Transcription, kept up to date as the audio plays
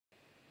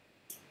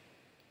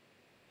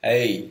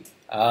Hey,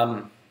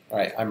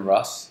 right, I'm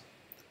Russ.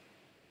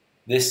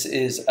 This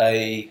is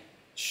a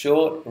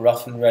short,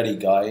 rough and ready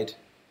guide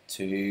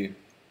to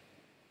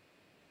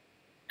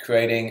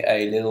creating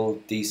a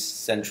little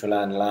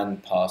Decentraland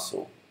land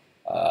parcel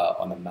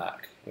on a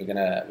Mac. We're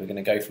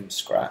gonna go from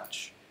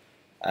scratch,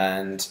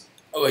 and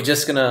we're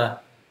just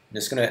gonna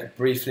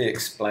briefly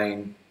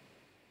explain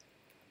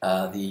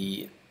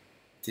the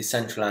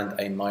Decentraland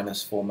A-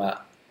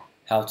 format,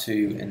 how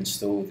to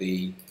install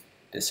the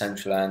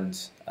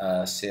Decentraland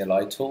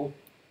CLI tool.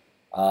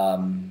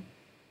 And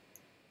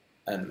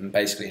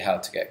basically how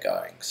to get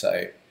going.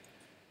 So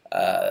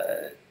uh,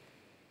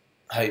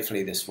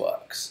 hopefully this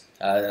works.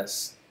 The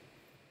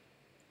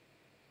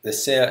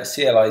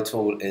CLI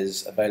tool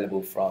is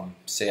available from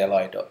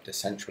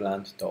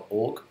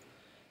cli.decentraland.org.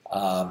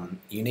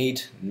 You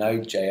need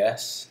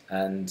Node.js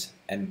and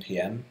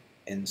npm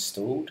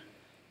installed.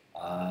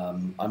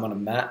 I'm on a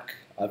Mac.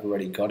 I've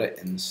already got it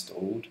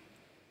installed.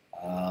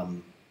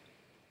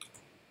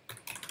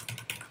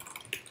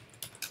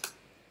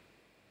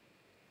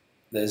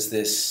 There's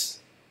this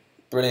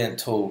brilliant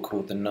tool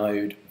called the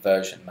Node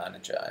Version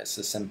Manager. It's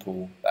a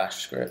simple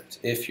bash script.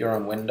 If you're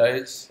on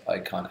Windows, I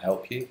can't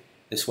help you.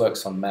 This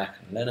works on Mac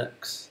and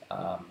Linux.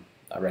 I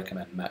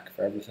recommend Mac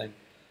for everything.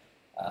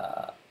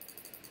 It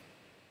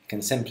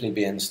can simply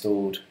be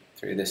installed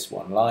through this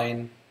one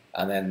line,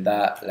 and then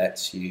that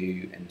lets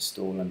you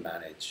install and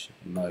manage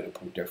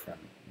multiple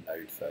different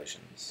Node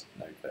versions,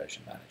 Node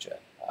Version Manager,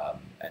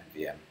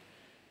 NVM.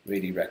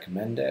 Really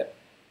recommend it.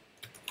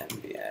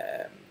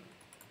 NVM.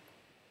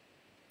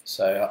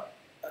 So,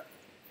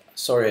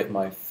 sorry if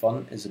my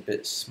font is a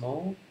bit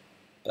small,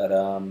 but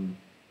I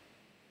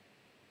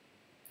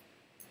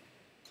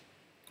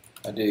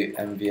do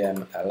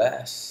NVM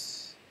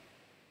ls.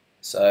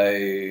 So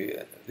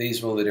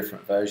these are all the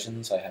different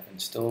versions I have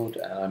installed,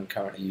 and I'm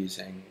currently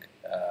using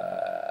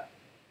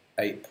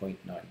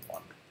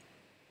 8.91.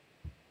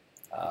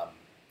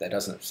 There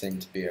doesn't seem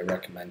to be a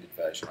recommended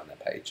version on the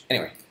page.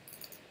 Anyway,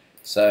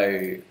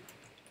 so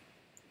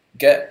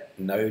get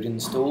Node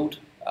installed.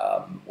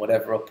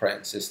 Whatever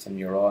operating system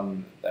you're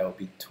on, there will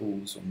be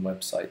tools on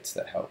websites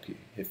that help you.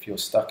 If you're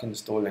stuck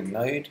installing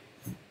Node,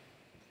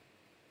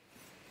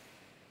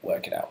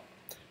 work it out.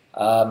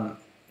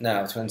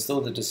 Now, to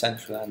install the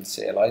Decentraland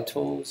CLI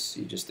tools,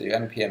 you just do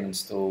npm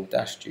install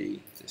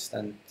 -g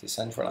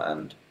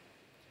Decentraland.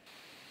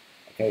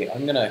 Okay,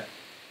 I'm going to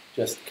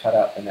just cut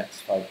out the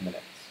next 5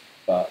 minutes,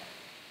 but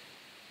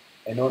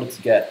in order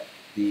to get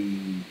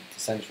the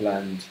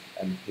Decentraland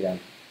npm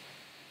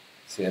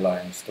CLI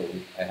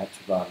installed, I had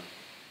to run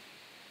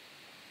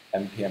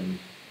npm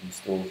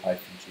install -g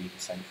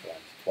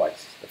Decentraland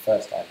twice. The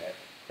first time it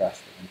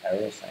crashed with an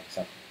error saying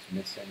something was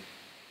missing,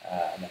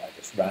 and then I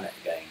just ran it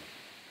again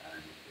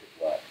and it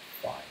worked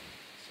fine.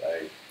 So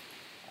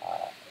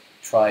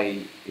try,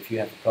 if you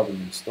have a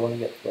problem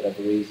installing it for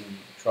whatever reason,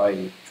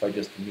 try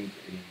just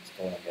immediately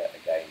installing it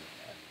again,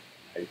 and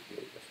hopefully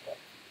it'll just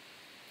work.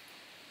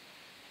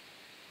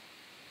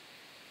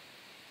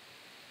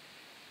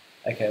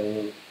 Okay,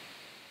 well,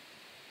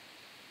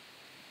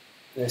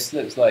 this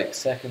looks like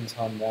second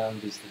time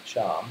round is the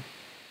charm.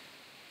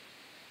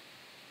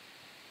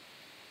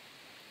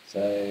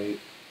 So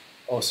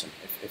awesome.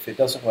 If it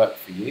doesn't work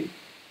for you,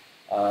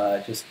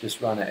 just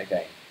run it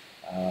again.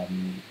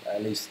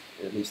 At least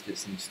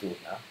it's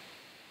installed now.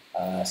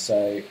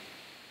 So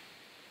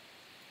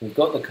we've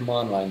got the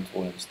command line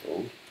tool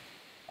installed.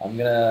 I'm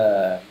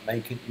gonna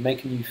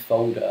make a new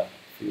folder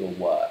for your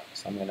work.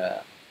 So I'm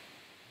gonna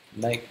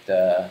make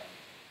the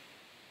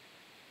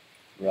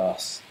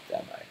Rust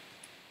demo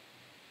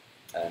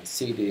and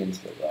cd into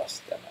the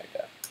Rust demo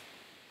go.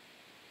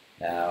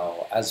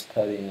 Now, as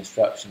per the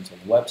instructions on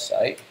the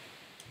website,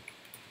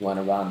 you want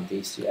to run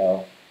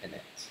dcl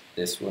init.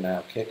 This will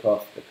now kick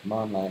off the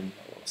command line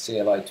or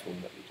CLI tool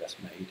that we just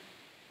made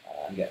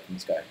and get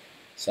things going.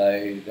 So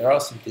there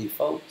are some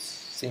defaults.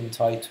 Scene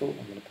title,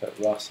 I'm going to put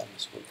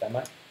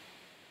Rust_demo.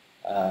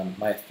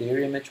 My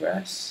Ethereum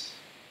address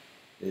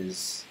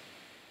is,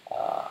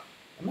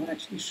 I'm not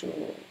actually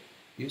sure,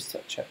 use to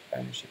check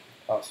ownership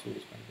of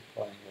passwords when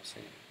deploying your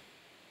scene.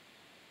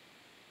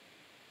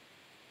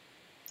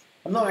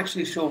 I'm not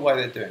actually sure why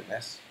they're doing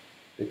this,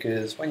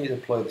 because when you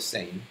deploy the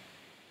scene,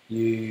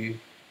 you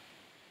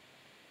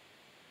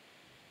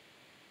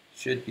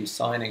should be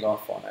signing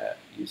off on it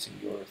using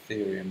your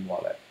Ethereum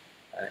wallet,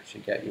 and it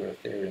should get your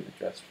Ethereum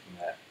address from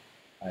there.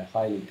 I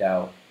highly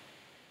doubt.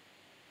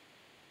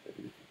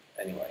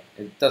 Anyway,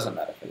 it doesn't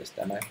matter for this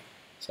demo.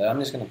 So I'm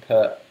just going to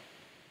put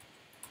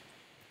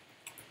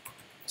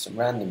some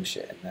random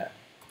shit in there.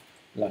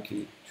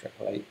 Lucky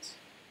 888.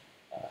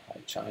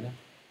 Hi China.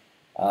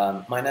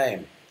 My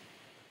name,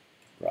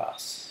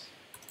 Russ.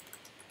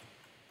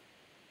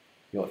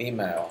 Your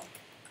email.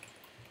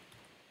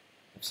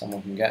 If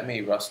someone can get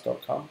me,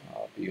 russ.com.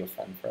 I'll be your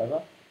friend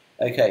forever.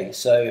 Okay,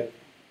 so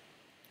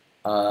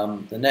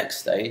the next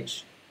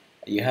stage,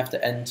 you have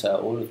to enter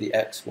all of the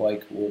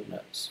XY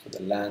coordinates for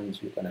the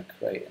land you're going to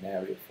create an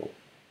area for.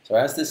 So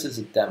as this is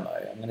a demo,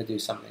 I'm going to do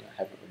something I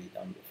haven't really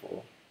done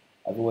before.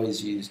 I've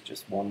always used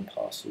just one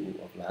parcel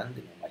of land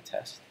in all my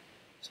tests.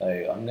 So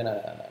I'm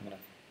gonna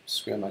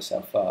screw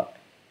myself up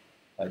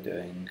by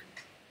doing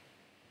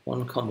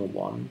 1,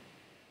 1,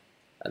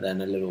 and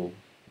then a little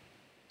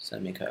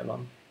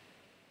semicolon.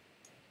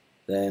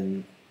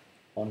 Then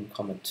 1,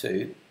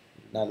 2,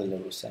 another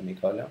little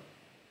semicolon.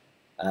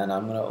 And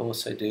I'm gonna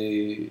also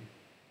do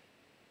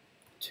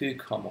 2,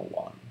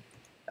 1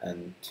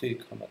 and 2,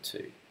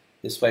 2.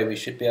 This way we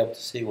should be able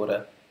to see what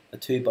a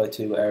 2 by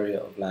 2 area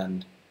of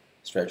land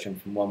stretching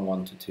from 1,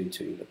 1 to 2,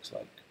 2 looks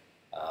like.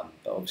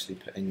 But obviously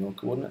put in your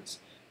coordinates.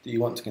 Do you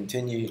want to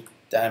continue?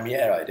 Damn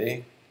yeah, I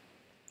do.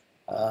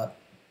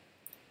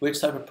 Which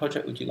type of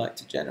project would you like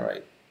to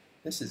generate?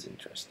 This is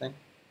interesting.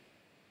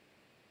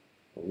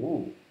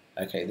 Ooh,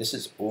 okay, this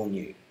is all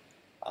new.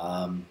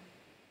 I'm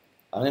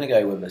going to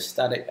go with a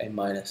static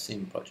A-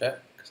 scene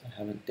project because I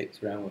haven't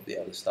dicked around with the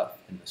other stuff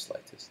in the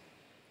slightest.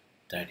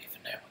 Don't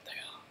even know what they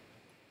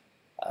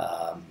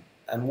are.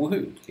 And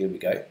woohoo, here we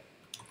go.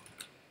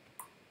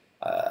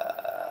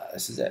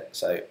 This is it.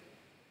 So,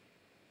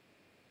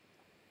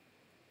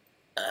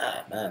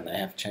 man, they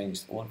have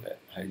changed all of it.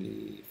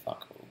 Holy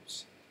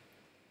fuckballs.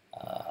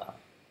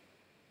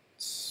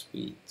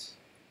 Sweet.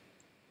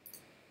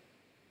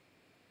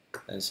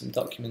 There's some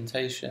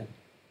documentation.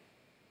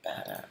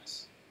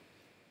 Badass.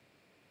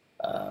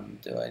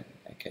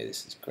 Okay,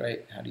 this is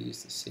great. How to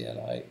use the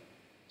CLI.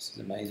 This is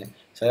amazing.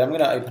 So I'm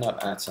going to open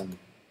up Atom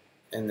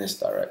in this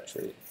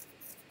directory.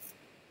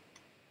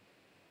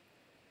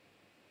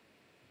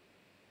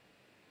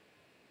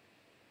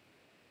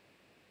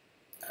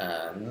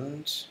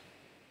 And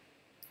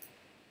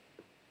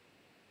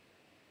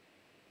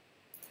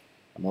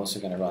I'm also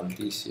going to run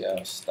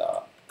DCL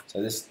start.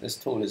 So this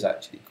tool is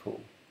actually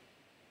cool.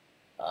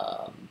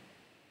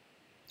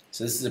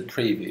 So this is a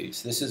preview.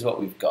 So this is what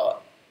we've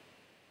got.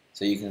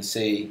 So you can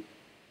see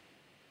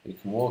we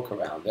can walk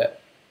around it.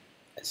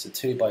 It's a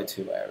 2 by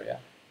 2 area.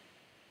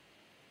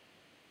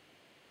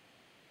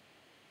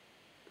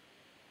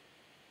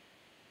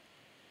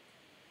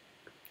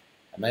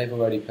 I may have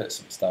already put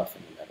some stuff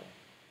in the middle.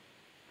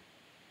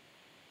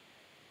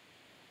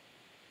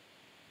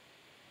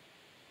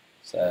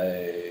 So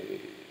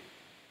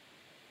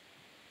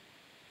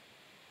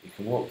you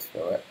can walk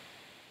through it.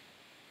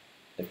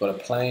 They've got a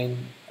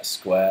plane, a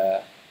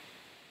square,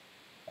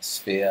 a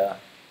sphere,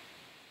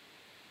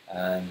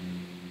 and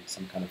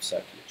some kind of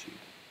circular tube.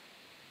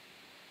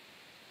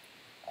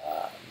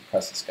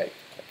 Press escape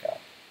to click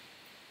out.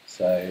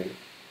 So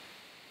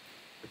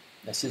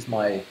this is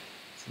my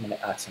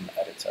Atom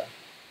editor,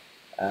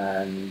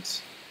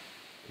 and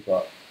we've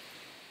got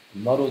a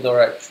model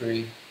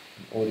directory,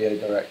 an audio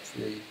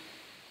directory,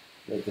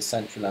 with the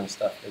Decentraland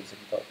stuff lives in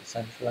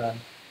 .Decentraland.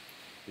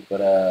 We've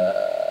got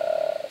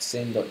a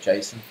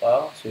scene.json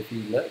file, so if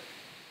you look,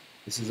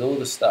 this is all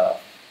the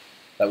stuff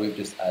that we've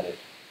just added.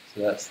 So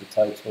that's the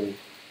title,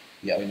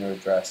 the owner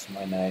address,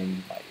 my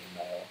name, my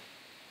email,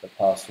 the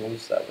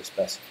parcels that we're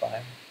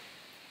specifying.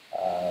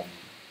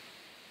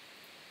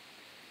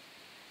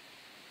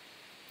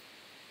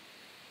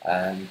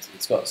 And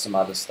it's got some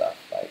other stuff,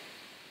 like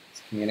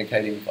it's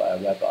communicating via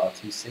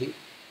WebRTC,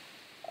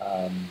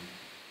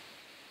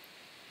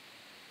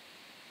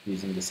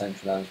 using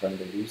Decentraland's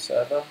rendezvous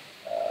server.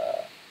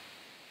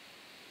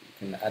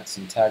 You can add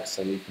some tags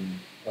so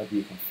whether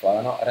you can fly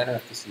or not. I don't know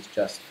if this is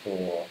just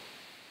for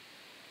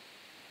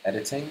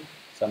editing.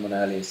 Someone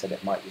earlier said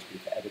it might just be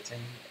for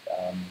editing.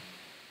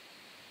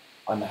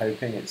 I'm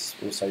hoping it's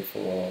also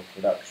for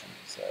production,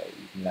 so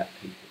you can let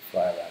people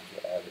fly around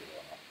your area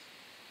or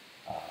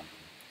not.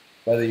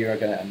 Whether you're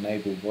going to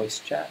enable voice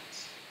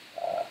chats.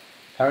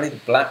 Apparently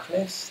the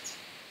blacklist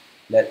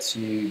lets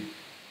you,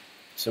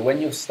 so when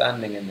you're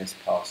standing in this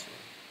parcel,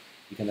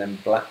 you can then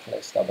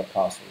blacklist other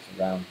parcels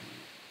around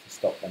you to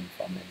stop them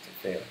from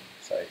interfering.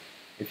 So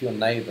if your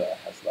neighbor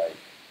has like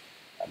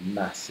a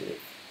massive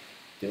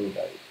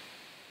dildo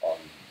on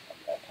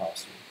their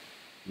parcel,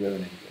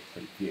 ruining your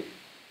preview,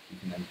 you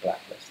can then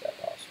blacklist their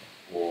parcel.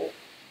 Or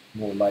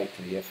more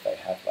likely, if they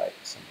have like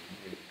some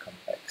really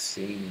complex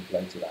scene with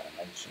loads of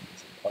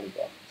animations and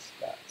polygons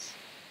that's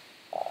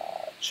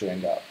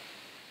chewing up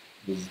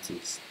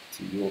visitors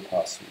to your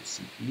parcel's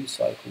CPU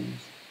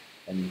cycles,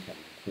 then you can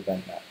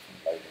prevent that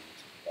from loading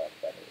to provide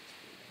a better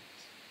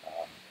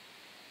experience.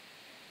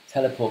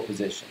 Teleport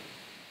position.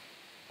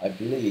 I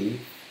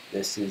believe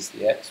this is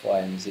the X, Y,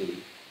 and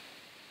Z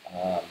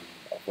of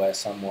where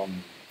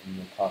someone in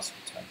your parcel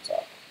turns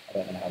up. I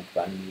don't know how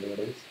granular it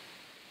is,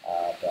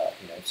 but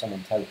if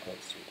someone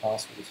teleports to your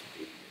parcel, this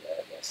would be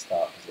their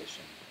start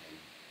position.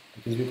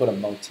 Because we've got a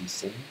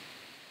multi-scene,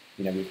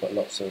 we've got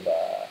lots of,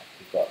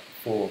 we've got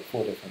four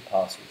different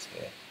parcels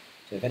here.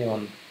 So if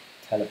anyone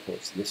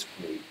teleports to this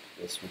group,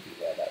 this would be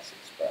where that's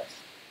expressed.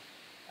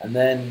 And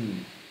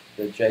then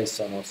the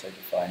JSON also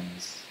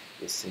defines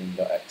the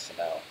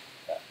scene.xml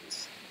that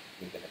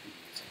we're going to be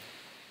using.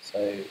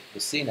 So the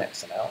scene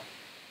XML,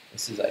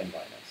 this is A-.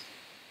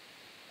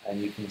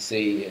 And you can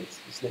see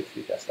it's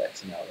literally just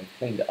XML. They've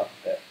cleaned it up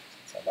a bit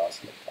since I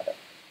last looked at it.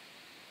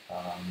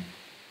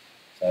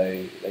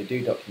 So they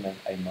do document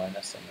A- on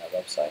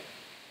their website.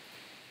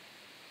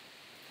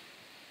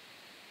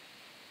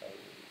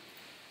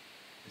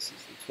 this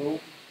is the tool.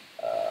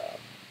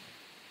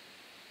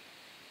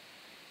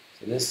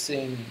 So this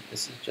scene,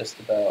 this is just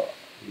about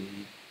the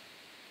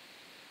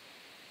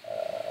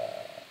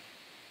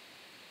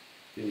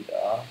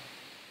doodah.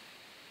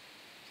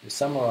 So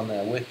somewhere on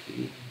their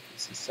wiki,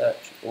 this is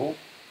searchable.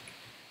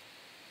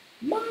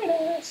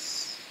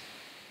 Minus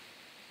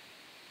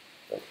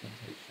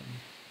documentation.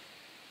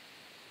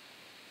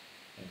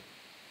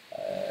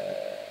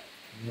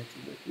 Community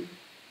wiki.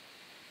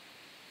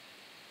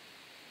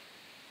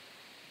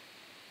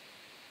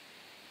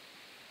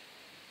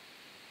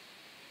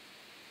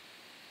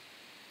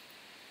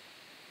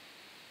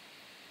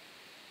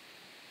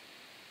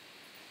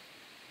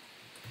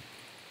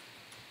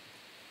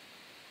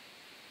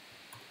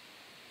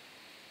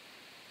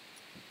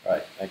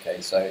 Right,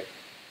 okay, so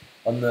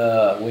on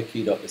the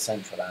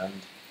wiki.decentraland,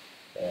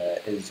 there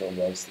is or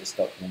was this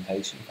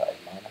documentation for A-.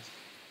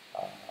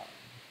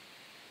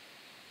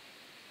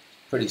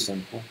 Pretty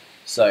simple.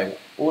 So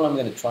all I'm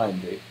going to try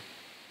and do,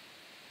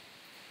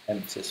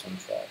 emphasis on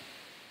try,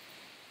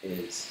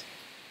 is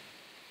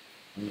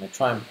I'm going to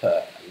try and put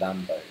a Lambo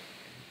in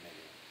the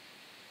middle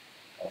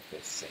of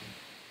this scene.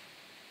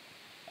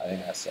 I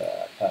think that's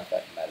a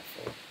perfect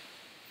metaphor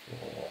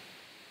for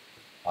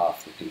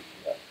half the people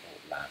that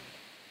bought land.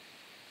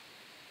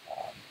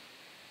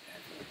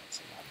 Everyone wants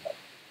a Lambo.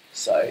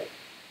 So,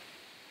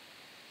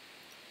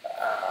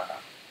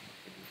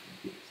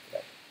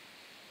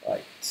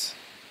 right.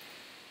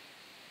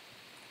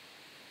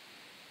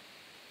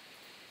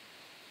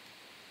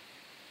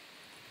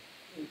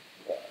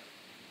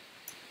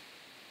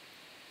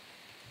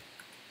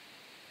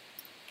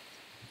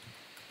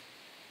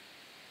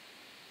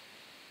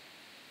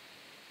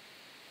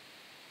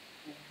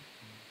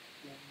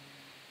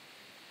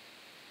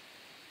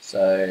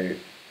 So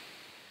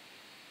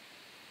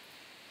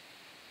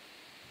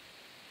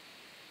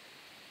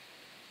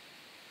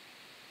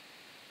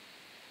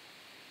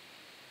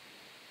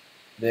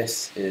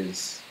this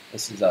is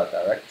our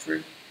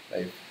directory.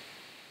 They've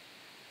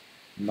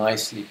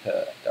nicely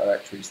put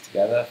directories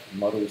together for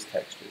models,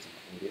 textures,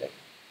 and audio.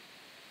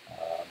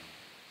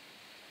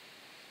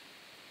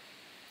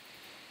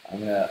 I'm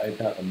going to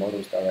open up the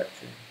models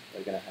directory.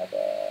 We're going to have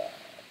a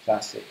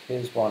classic.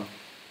 Here's one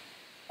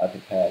I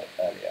prepared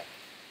earlier.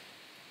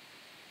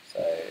 So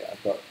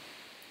I've got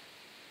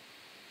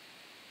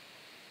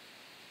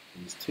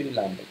these two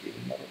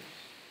Lamborghini models.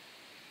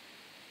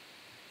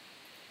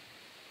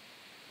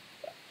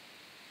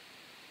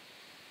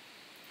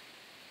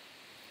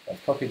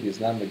 I've copied these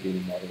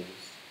Lamborghini models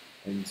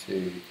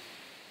into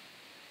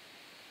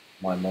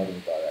my model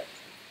directory.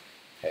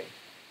 Okay,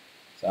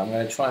 so I'm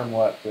going to try and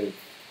work with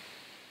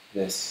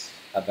this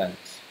event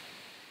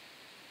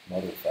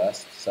model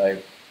first.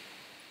 So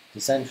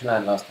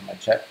Decentraland, last time I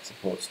checked,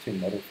 supports two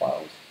model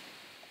files.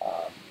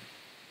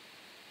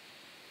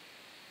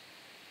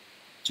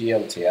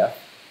 GLTF,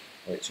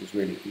 which is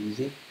really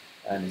easy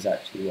and is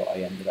actually what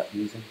I ended up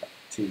using like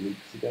 2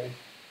 weeks ago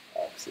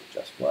because it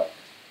just worked.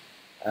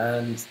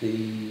 And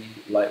the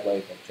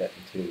lightweight object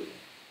material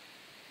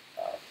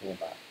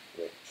format,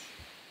 which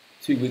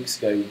 2 weeks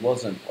ago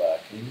wasn't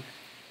working,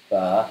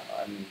 but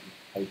I'm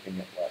hoping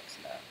it works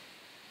now.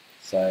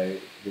 So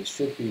this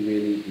should be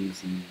really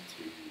easy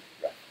to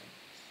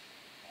reference.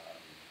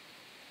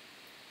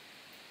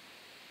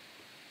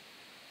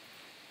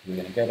 We're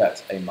going to go back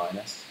to A-.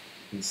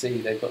 You can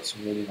see they've got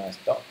some really nice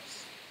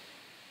docs.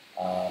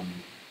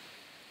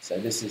 So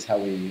this is how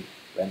we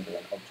render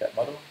an object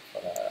model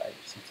from a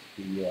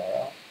HTTP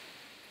URL.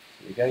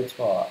 So we go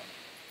to our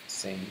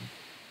scene,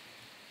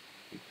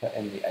 we put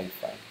in the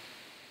A-frame.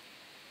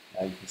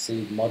 Now you can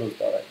see the models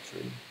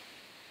directory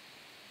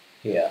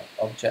here,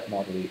 object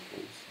model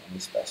equals, and we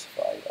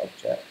specify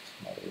object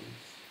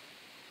models.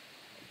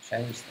 We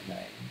change the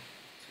name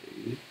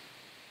to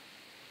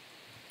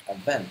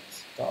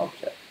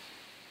event.object,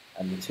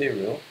 and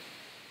material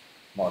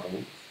models,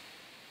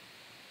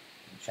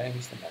 and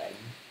change the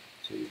name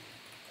to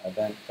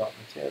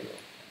event.material,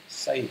 and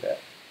save it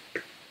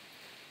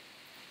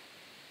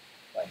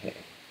by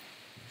hitting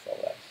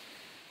Control S.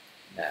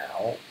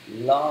 Now,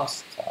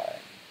 last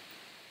time,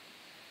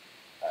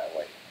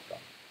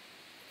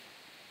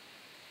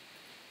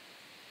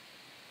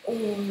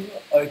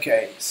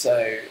 okay,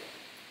 so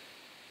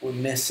we're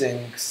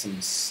missing some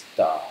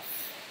stuff.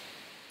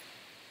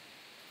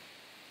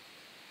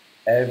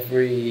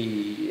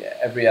 Every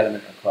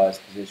element requires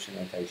position,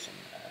 rotation,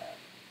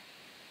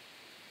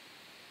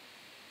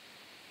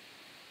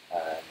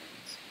 and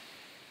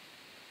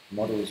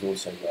models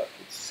also work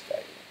with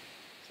scale.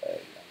 So I'm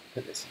going to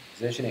put this in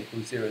position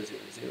equals 0, 0,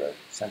 0,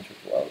 center of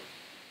the world.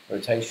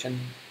 Rotation,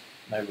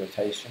 no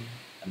rotation,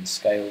 and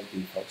scale,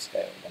 default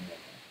scale, 1, 1, 1.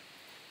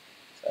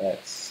 So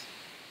let's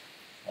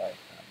try and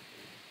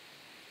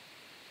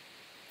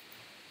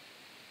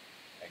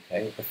do.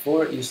 Okay,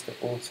 before it used to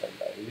auto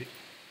load.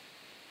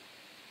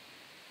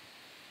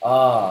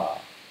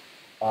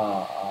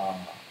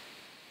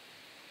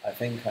 I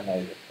think I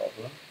know the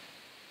problem.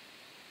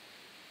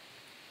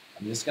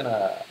 I'm just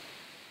gonna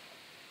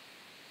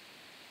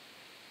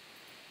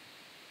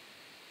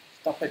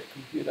stop it,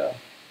 computer.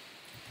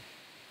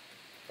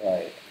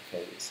 Right,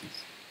 okay, this is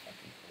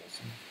fucking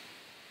awesome.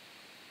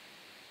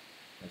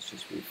 Let's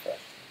just refresh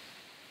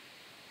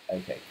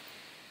this. Okay,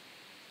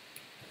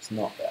 it's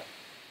not there.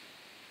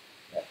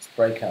 Let's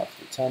break out to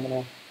the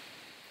terminal,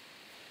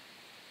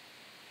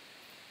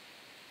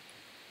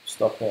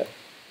 stop it,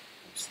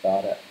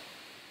 start it.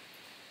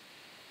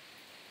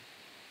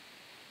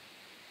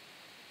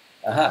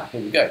 Aha,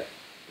 here we go.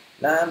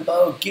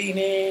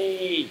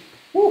 Lamborghini!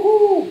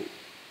 Woohoo!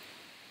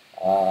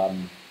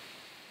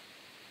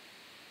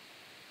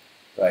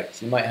 Right,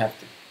 so you might have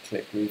to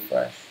click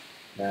refresh.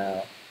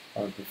 Now,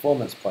 from a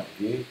performance point of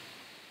view,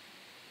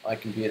 my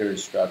computer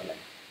is struggling.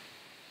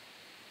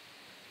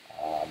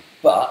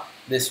 But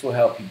this will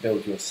help you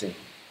build your scene.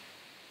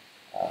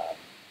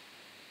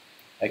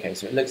 Okay,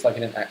 so it looks like I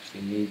didn't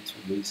actually need to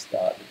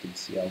restart the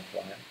DCL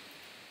client.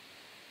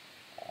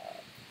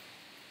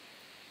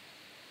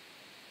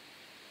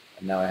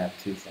 And now I have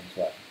two things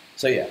working.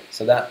 So yeah,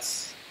 so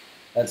that's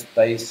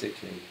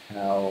basically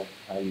how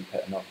you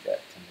put an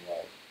object in the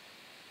world.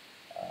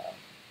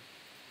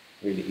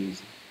 Really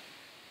easy.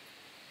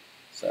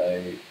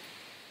 So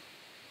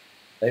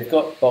they've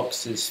got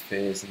boxes,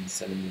 spheres, and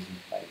cylinders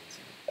and planes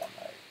in the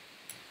demo.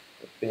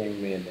 But being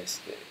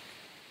realistic,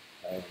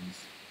 no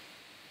one's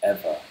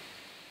ever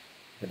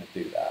going to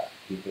do that.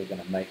 People are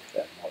going to make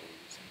their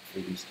models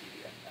in 3D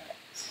Studio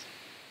Max.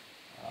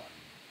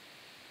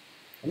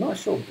 I'm not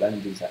sure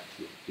Blender's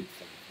actually a good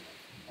thing for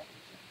making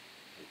models in.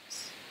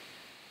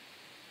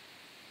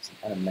 It's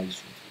an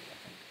animation tool, I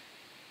think.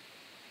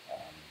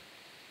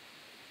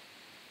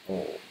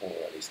 Or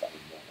at least I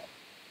mean more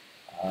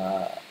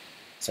not.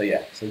 So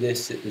yeah, so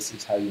this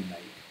is how you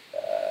make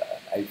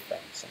an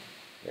A-frame scene,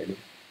 really.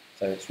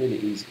 So it's really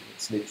easy.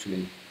 It's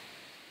literally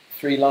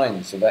 3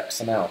 lines of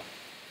XML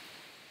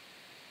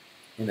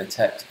in a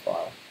text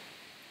file.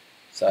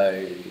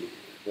 So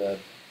the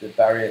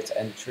barrier to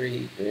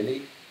entry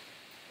really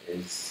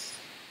is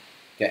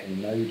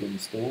getting Node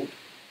installed.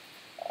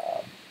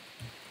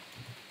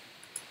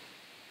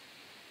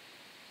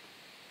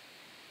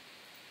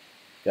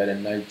 Go to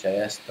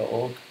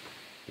nodejs.org.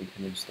 You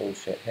can install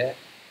shit here.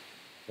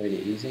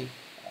 Really easy.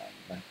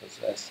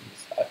 macOS,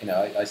 you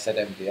know, I said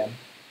MVM.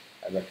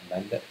 I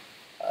recommend it.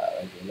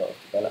 I do a lot of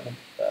development,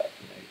 but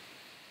you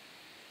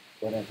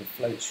know, whatever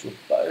floats your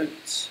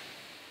boat.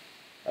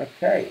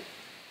 Okay,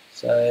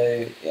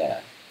 so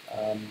yeah,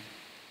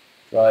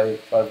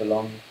 drive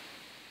along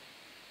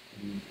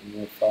in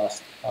your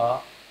fast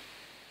car.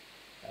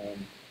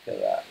 Look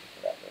at that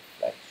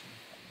reflection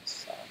from the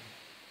sun.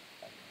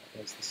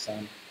 There's the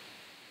sun.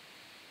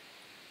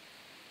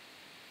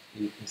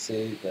 You can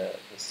see the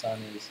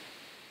sun is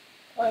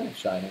kind of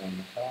shining on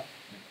the car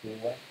in a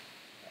cool way.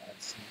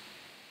 Adds some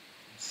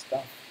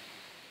stuff.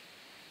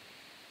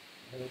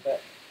 A little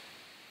bit.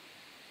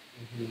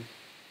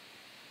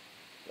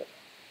 But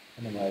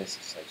I don't know why this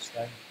is so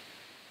slow.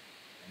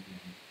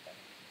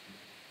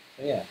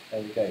 So yeah,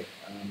 there we go.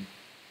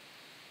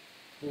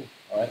 Cool.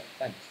 Alright,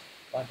 thanks.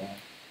 Bye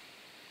bye.